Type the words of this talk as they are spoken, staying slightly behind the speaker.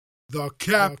The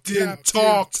Captain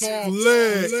Talks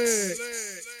Flicks.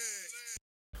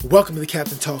 Welcome to the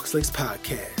Captain Talks Flicks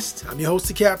podcast. I'm your host,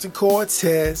 the Captain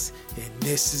Cortez, and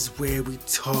this is where we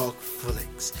talk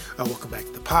flicks. Welcome back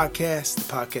to the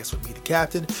podcast with me, the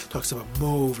Captain, talks about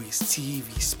movies,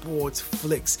 TV, sports,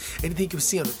 flicks, anything you can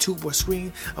see on the tube or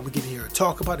screen. I'm going to get in here and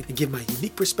talk about it and give my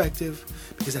unique perspective,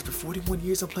 because after 41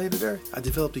 years on planet Earth, I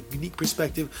developed a unique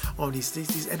perspective on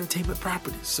these entertainment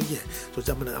properties. So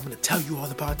I'm gonna tell you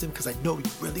all about them because I know you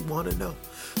really want to know.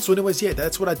 So anyways,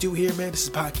 that's what I do here, man. This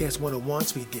is Podcast 101,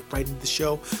 so we can get right into the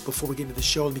show. Before we get into the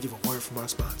show, let me give a word from our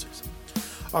sponsors.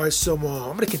 All right, so I'm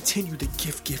going to continue the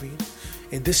gift giving.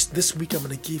 And this week, I'm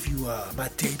going to give you my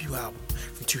debut album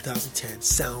from 2010,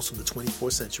 Sounds from the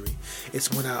 24th Century.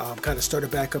 It's when I kind of started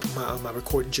back up on my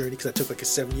recording journey, because I took like a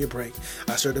 7-year break.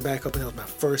 I started back up, and that was my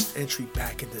first entry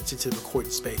back into the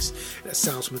recording space. That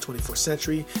Sounds from the 24th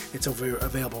Century. It's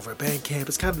available over at Bandcamp.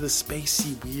 It's kind of the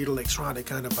spacey, weird, electronic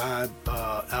kind of vibe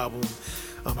album.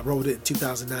 I wrote it in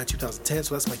 2009, 2010,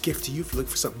 so that's my gift to you. If you're looking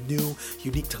for something new,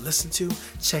 unique to listen to,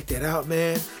 check that out,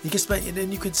 man. You can spend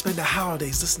the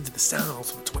holidays listening to the sounds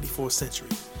from the 24th century.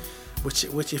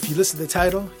 Which, if you listen to the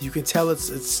title, you can tell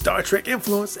it's Star Trek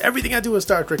influence. Everything I do is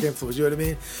Star Trek influence. You know what I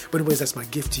mean? But anyways, that's my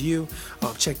gift to you.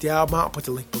 Check the album out. I'll put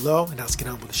the link below, and let's get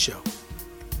on with the show.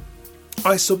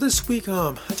 All right, so this week, I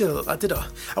watched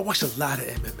a lot of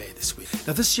MMA this week.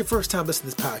 Now, this is your first time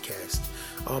listening to this podcast.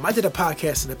 I did a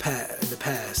podcast in the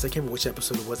past. I can't remember which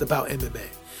episode it was, about MMA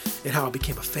and how I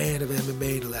became a fan of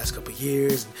MMA in the last couple of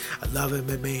years. And I love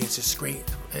MMA. It's just great,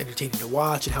 entertaining to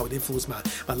watch, and how it influenced my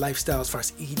lifestyle as far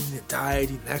as eating and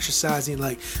dieting and exercising.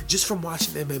 Like, just from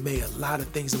watching MMA, a lot of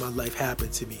things in my life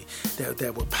happened to me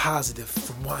that were positive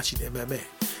from watching MMA.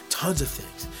 Tons of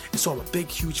things. And so I'm a big,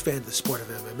 huge fan of the sport of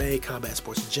MMA, combat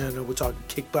sports in general. We're talking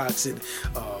kickboxing,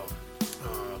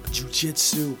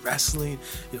 jiu-jitsu, wrestling.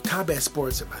 Combat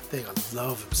sports are my thing. I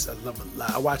love them a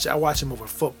lot. I watch them over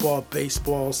football,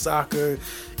 baseball, soccer,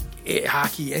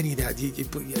 hockey, any of that.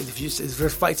 If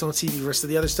there's fights on TV versus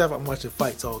the other stuff, I'm watching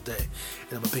fights all day.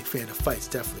 And I'm a big fan of fights,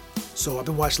 definitely. So I've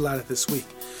been watching a lot of it this week.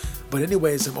 But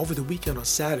anyways, over the weekend on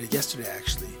Saturday, yesterday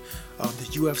actually, the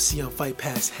UFC on Fight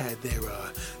Pass had their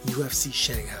UFC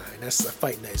Shanghai, and that's a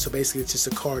fight night. So basically, it's just a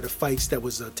card of fights that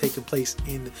was taking place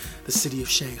in the city of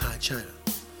Shanghai, China,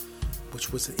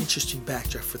 which was an interesting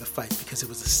backdrop for the fights, because it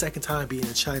was the second time being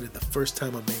in China, the first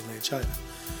time on mainland China.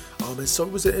 And so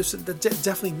it was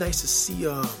definitely nice to see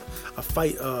a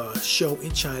fight show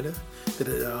in China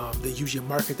that they usually a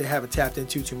market they haven't tapped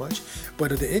into too much.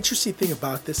 But the interesting thing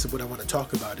about this, and what I want to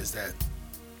talk about, is that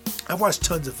I watched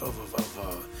tons of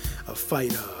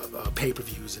fight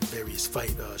pay-per-views and various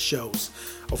fight shows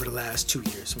over the last 2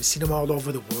 years. We've seen them all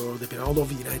over the world. They've been all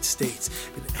over the United States,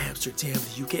 been in Amsterdam,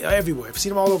 the UK, everywhere. I've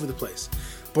seen them all over the place.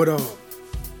 But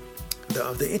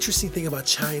the interesting thing about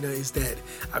China is that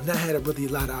I've not had a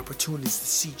lot of opportunities to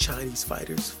see Chinese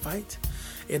fighters fight.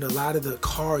 In a lot of the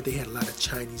card, they had a lot of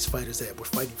Chinese fighters that were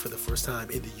fighting for the first time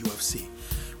in the UFC.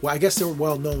 Well, I guess they were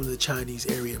well known in the Chinese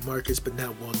area markets, but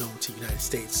not well known to United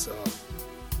States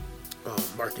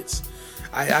markets.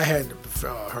 I hadn't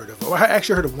heard of, or I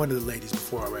actually heard of one of the ladies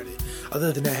before already.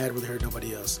 Other than that, I hadn't really heard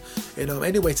nobody else. And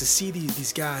anyway, to see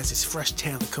these guys, this fresh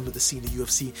talent, come to the scene of the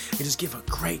UFC and just give a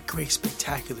great,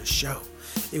 spectacular show.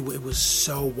 It was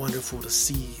so wonderful to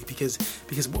see, because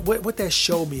what that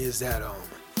showed me is that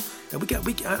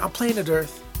I'm planet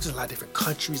Earth. There's a lot of different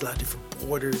countries, a lot of different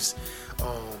borders.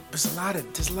 There's a lot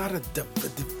of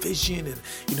division, and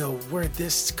we're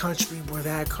this country, we're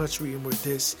that country, and we're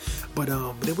this. But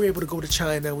they were able to go to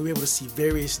China. We were able to see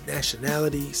various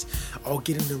nationalities all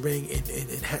get in the ring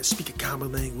and speak a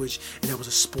common language. And that was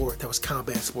a sport. That was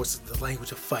combat sports, the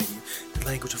language of fighting, the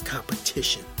language of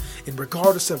competition. And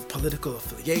regardless of political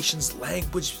affiliations,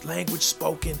 language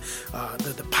spoken,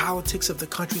 the politics of the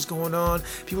countries going on,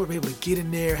 people were able to get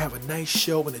in there, have a nice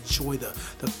show, and enjoy the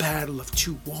battle of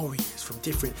two warriors from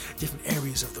different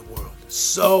areas of the world.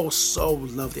 So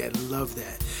loved it. I love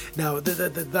that. Now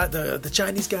the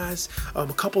Chinese guys, a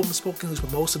couple of them spoke English,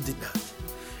 but most of them did not.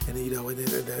 And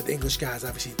the English guys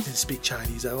obviously didn't speak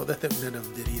Chinese. I think none of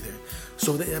them did either.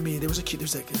 So there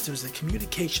was a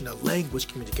communication, a language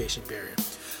communication barrier.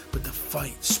 But the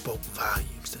fight spoke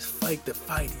volumes. The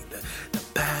fighting, the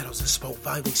battles that spoke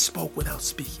volumes. They spoke without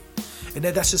speaking. And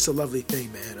that's just a lovely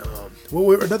thing, man.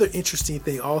 Another interesting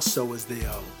thing also is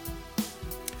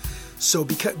so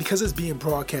because it's being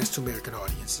broadcast to American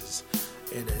audiences,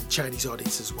 and a Chinese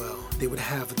audience as well. They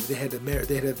had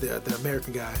the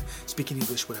American guy speaking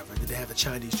English, whatever, and then they have a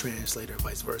Chinese translator and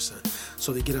vice versa.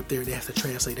 So they get up there and they have to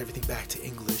translate everything back to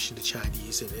English and to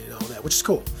Chinese and all that, which is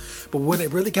cool. But when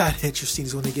it really got interesting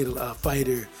is when they get a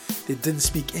fighter that didn't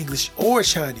speak English or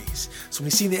Chinese. So when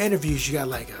you see in the interviews, you got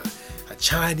like a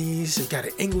Chinese, you got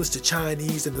an English to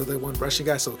Chinese, and the one Russian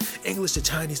guy, so English to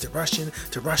Chinese to Russian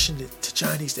to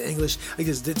Chinese to English. Like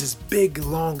this big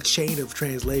long chain of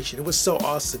translation. It was so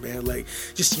awesome, man. Like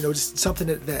just something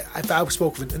that if I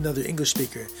spoke with another English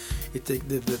speaker,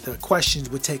 the questions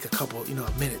would take a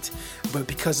minute, but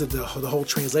because of the whole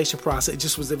translation process,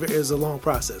 it was a longer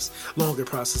process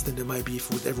than it might be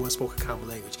if everyone spoke a common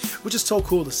language, which is so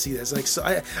cool to see. That's like, so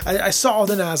I saw all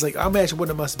that and I was like, I imagine what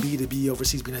it must be to be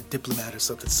overseas, being a diplomat or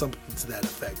something to that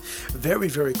effect. Very,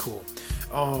 very cool.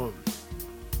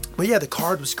 But yeah, the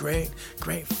card was great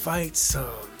fights,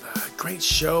 great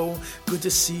show, good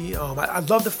to see. I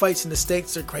love the fights in the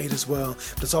States, they're great as well,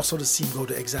 but it's also to see them go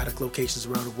to exotic locations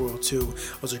around the world too.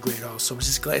 Those are great also. I'm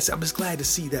just glad to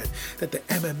see that the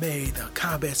MMA, the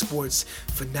combat sports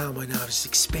phenomenon now just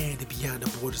expanded beyond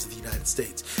the borders of the United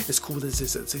States. It's cool that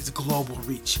it's a global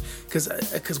reach,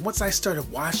 because once I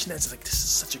started watching that, it's like, this is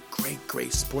such a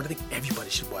great sport. I think everybody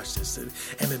should watch this. The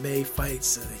MMA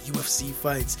fights, UFC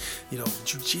fights,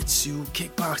 jiu-jitsu,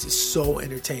 kickboxing is so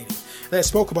entertaining. And I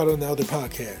spoke about it on the other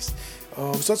podcast.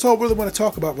 So that's all I really want to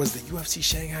talk about was the UFC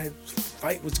Shanghai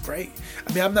fight was great.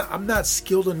 I mean, I'm not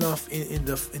skilled enough in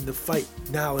the fight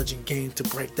knowledge and game to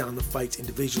break down the fights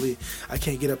individually. I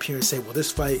can't get up here and say, well,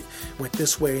 this fight went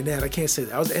this way and that. I can't say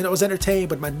that. I was entertained,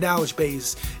 but my knowledge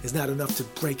base is not enough to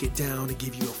break it down and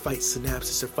give you a fight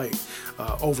synopsis or fight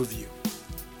overview.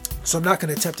 So I'm not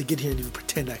going to attempt to get here and even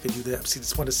pretend I can do that. I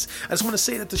just want to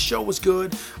say that the show was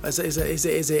good as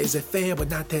a fan, but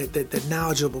not that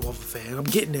knowledgeable of a fan. I'm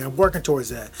getting there. I'm working towards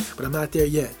that, but I'm not there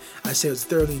yet. I say I was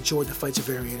thoroughly enjoyed. The fights are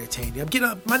very entertaining.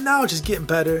 My knowledge is getting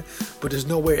better, but there's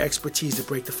nowhere expertise to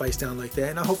break the fights down like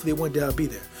that. And hopefully one day I'll be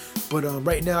there. But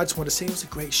right now I just want to say it was a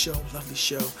great show, lovely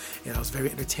show, and I was very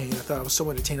entertained. I thought I was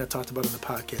so entertained I talked about it on the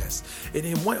podcast. And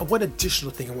then one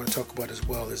additional thing I want to talk about as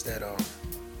well is that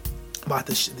about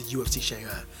the UFC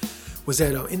Shanghai was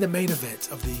that in the main event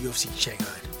of the UFC Shanghai,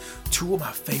 two of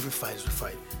my favorite fighters were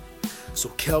fighting. So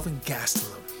Kelvin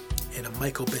Gastelum and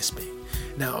Michael Bisping.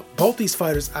 Now, both these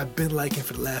fighters I've been liking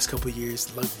for the last couple of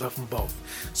years. Love them both.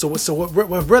 So what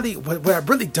I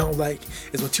really don't like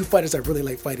is when two fighters I really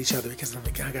like fight each other, because I'm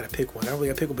like, I gotta pick one. I really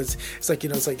gotta pick one, but it's like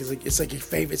it's like your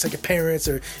favorite. It's like your parents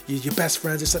or your best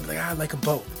friends or something. Like, I like them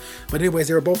both. But anyways,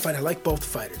 they were both fighting. I like both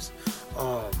fighters.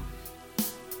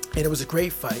 And it was a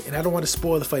great fight, and I don't want to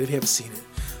spoil the fight if you haven't seen it.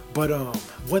 But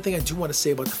one thing I do want to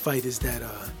say about the fight is that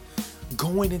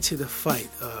going into the fight,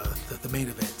 the main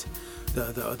event,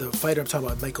 the fighter I'm talking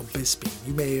about, Michael Bisping.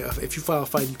 You may, if you follow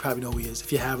fighting, you probably know who he is.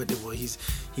 If you haven't, well,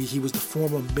 he was the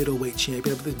former middleweight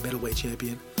champion. I believe middleweight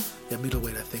champion. Yeah,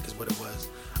 middleweight I think is what it was.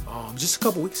 Just a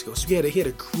couple weeks ago. So he had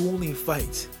a grueling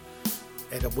fight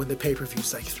at when the pay-per-view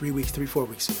was like 4 weeks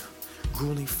ago.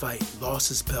 Grueling fight, lost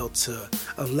his belt to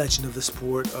a legend of the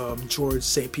sport, George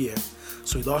St. Pierre.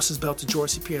 So he lost his belt to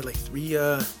George St. Pierre like 4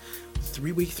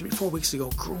 weeks ago.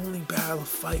 Grueling battle,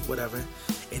 fight, whatever.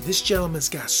 And this gentleman's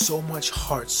got so much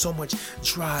heart, so much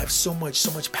drive, so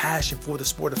much passion for the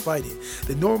sport of fighting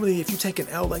that normally if you take an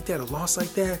L like that, a loss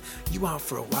like that, you out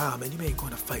for a while, man. You ain't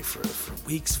going to fight for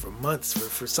weeks, for months,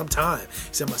 for some time.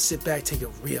 So I'm going to sit back,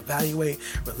 reevaluate,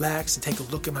 relax, and take a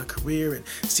look at my career and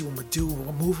see what I'm going to do,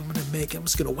 what move I'm going to make. I'm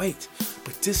just going to wait.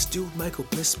 But this dude, Michael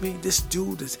Bisping, this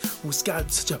dude who's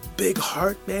got such a big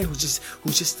heart, man, who's just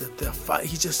the fight.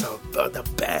 He's just the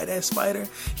badass fighter.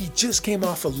 He just came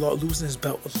off of losing his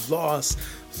belt with loss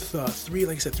 4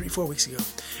 weeks ago,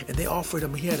 and they offered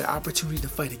him. He had an opportunity to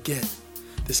fight again.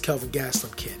 This Kelvin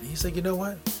Gastelum kid. And he's like, you know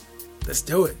what? Let's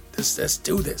do it. Let's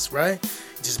do this, right?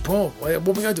 Just boom. What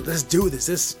we gonna do? Let's do this.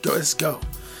 Let's go.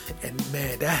 And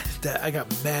man, that I got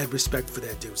mad respect for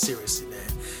that dude. Seriously,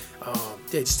 man.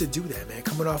 Just to do that, man.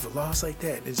 Coming off a loss like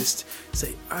that and just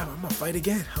say, I'm gonna fight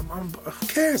again. Who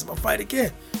cares? I'm gonna fight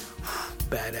again.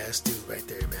 Badass dude right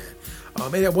there, man.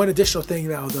 And one additional thing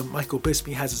now, the Michael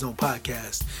Bisping has his own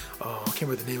podcast. I can't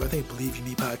remember the name. I think Believe You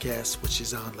Me podcast, which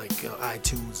is on like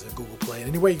iTunes and Google Play and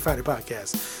anywhere you can find a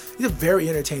podcast. He's a very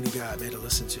entertaining guy, man, to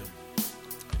listen to.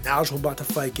 knowledgeable about the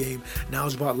fight game,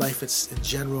 knowledgeable about life in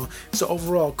general. So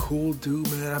overall, cool dude,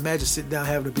 man. I imagine sitting down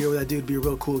having a beer with that dude would be a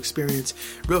real cool experience.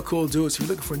 Real cool dude. So if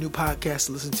you're looking for a new podcast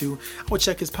to listen to, I would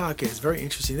check his podcast. Very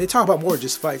interesting. They talk about more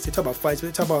just fights. They talk about fights, but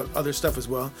they talk about other stuff as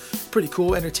well. Pretty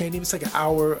cool, entertaining. It's like an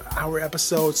hour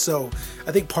episode. So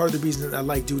I think part of the reason that I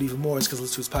like dude even more is because I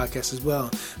listen to his podcast as well.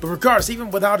 But regardless,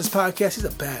 even without his podcast, he's a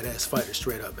badass fighter,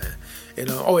 straight up, man. And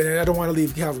I don't want to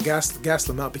leave Calvin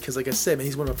Gastelum out because, like I said, man,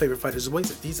 he's one of my favorite fighters as well.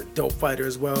 He's a dope fighter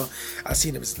as well. I've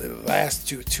seen him his last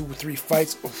two or three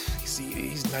fights.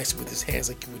 He's nice with his hands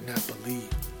like you would not believe.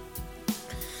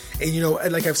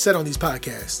 And like I've said on these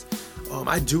podcasts,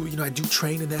 I do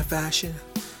train in that fashion.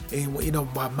 And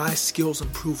while my skills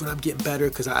improve and I'm getting better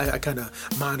because I kind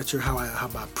of monitor how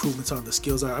my improvements on the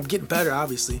skills are. I'm getting better,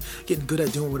 obviously, getting good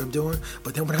at doing what I'm doing.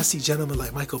 But then when I see gentlemen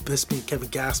like Michael Bisping and Kevin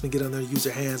Gastelum get on there and use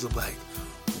their hands, I'm like,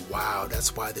 wow,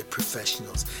 that's why they're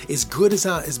professionals. As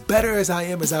better as I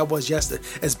am as I was yesterday,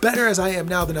 as better as I am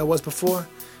now than I was before,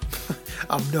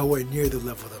 I'm nowhere near the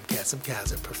level of them cats. Some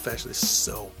cats are professionally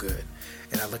so good.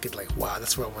 And I look at like, wow,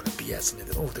 that's where I want to be at.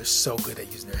 They're so good at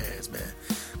using their hands, man.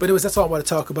 But anyways, that's all I want to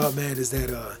talk about, man, is that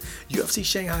UFC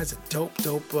Shanghai is a dope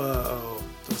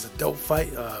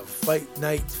fight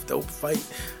night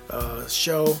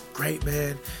show. Great,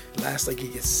 man. It lasts like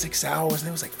 6 hours, and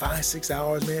it was like 5-6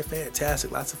 hours, man.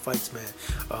 Fantastic. Lots of fights, man.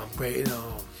 Great,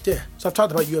 yeah. So I've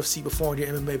talked about UFC before and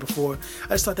MMA before. I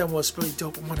just thought that one was really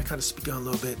dope. I want to kind of speak on a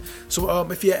little bit. So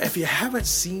if you haven't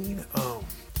seen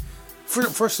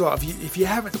First of all, if you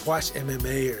haven't watched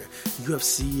MMA or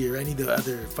UFC or any of the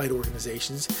other fight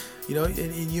organizations,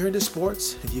 and you're into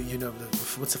sports,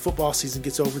 once the football season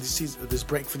gets over, this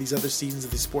break for these other seasons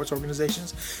of these sports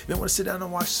organizations, you want to sit down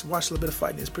and watch a little bit of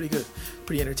fighting. It's pretty good,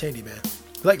 pretty entertaining, man.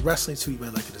 You like wrestling too, you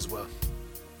might like it as well.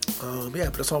 But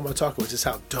that's all I'm going to talk about, just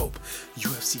how dope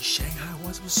UFC Shanghai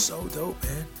was. It was so dope,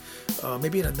 man.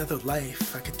 Maybe in another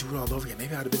life, I could do it all over again.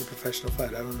 Maybe I'd have been a professional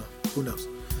fighter. I don't know. Who knows?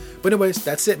 But anyways,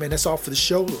 that's it, man. That's all for the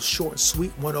show. A little short and sweet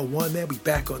 101, man. We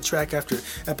back on track after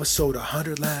episode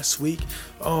 100 last week.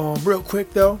 Real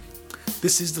quick, though,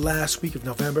 this is the last week of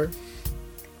November.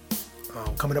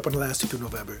 Coming up on the last week of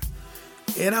November.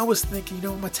 And I was thinking,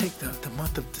 I'm going to take the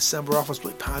month of December off. I was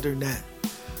really pondering that.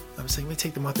 I'm saying, let me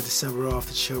take the month of December off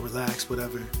to chill, relax,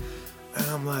 whatever. And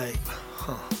I'm like,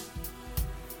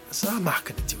 So I'm not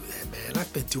going to do that, man.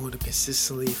 I've been doing it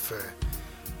consistently for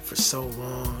so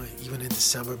long, even in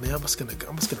December, man. I'm just gonna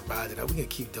ride it out. We're gonna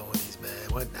keep doing these, man.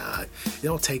 Why not? They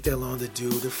don't take that long to do.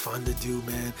 They're fun to do,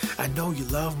 man. I know you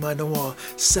love them. I know all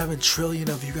 7 trillion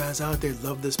of you guys out there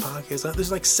love this podcast.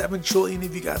 There's like 7 trillion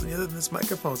of you guys on the other than this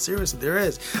microphone. Seriously, there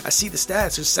is. I see the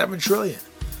stats. There's 7 trillion.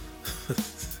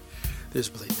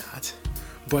 There's really not.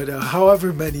 But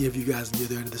however many of you guys on the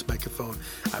other end of this microphone,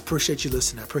 I appreciate you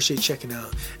listening. I appreciate checking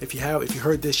out. If you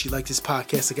heard this, you like this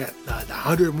podcast, I got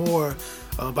 100 more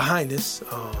behind this.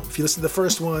 If you listen to the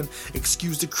first one,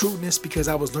 excuse the crudeness because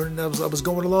I was learning as I was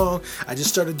going along. I just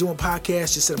started doing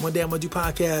podcasts. Just said one day I'm going to do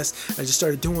podcasts. I just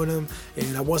started doing them,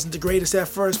 and I wasn't the greatest at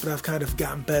first, but I've kind of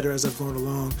gotten better as I've gone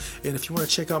along. And if you want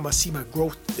to check out my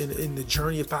growth in the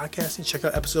journey of podcasting, check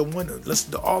out episode 1.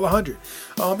 Listen to all 100.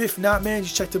 If not, man,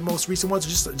 just check the most recent ones.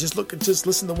 Just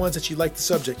listen to the ones that you like the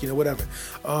subject, whatever.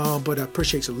 But I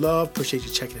appreciate your love, appreciate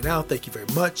you checking it out. Thank you very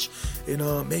much.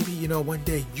 And maybe one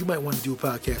day you might want to do a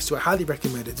podcast too. I highly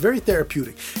recommend it. It's very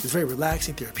therapeutic. It's very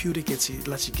relaxing, therapeutic. It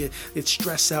lets you get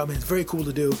stressed out, man. It's very cool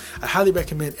to do. I highly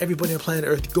recommend everybody on planet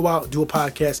Earth go out, do a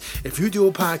podcast. If you do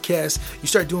a podcast, you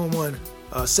start doing one,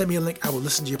 send me a link. I will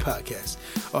listen to your podcast.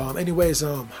 Anyways,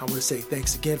 I want to say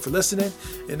thanks again for listening.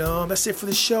 And that's it for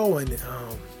the show. And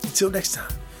until next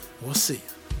time, we'll see you.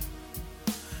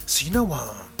 So the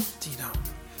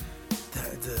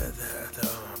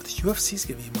UFC's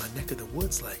gonna be in my neck of the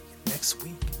woods like next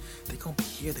week. They're gonna be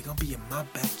here. They're gonna be in my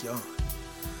backyard.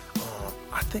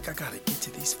 I think I gotta get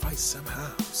to these fights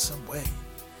somehow, some way.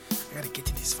 I gotta get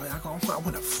to these fights. I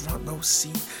want a front row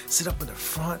seat, sit up in the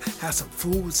front, have some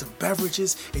food, some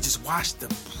beverages, and just watch them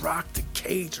rock the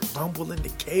cage, rumble in the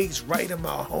cage right in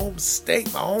my home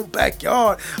state, my home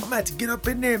backyard. I'm gonna have to get up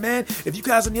in there, man. If you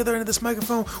guys on the other end of this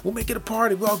microphone, we'll make it a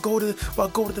party. We'll go to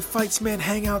the fights, man.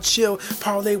 Hang out, chill,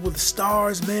 parlay with the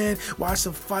stars, man. Watch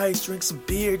some fights, drink some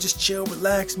beer, just chill,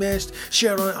 relax, man.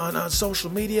 Share it on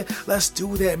social media. Let's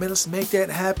do that, man. Let's make that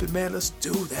happen, man. Let's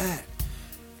do that.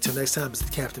 Till next time, it's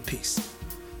the Captain. Peace.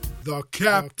 The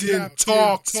Captain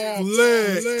talks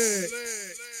flicks.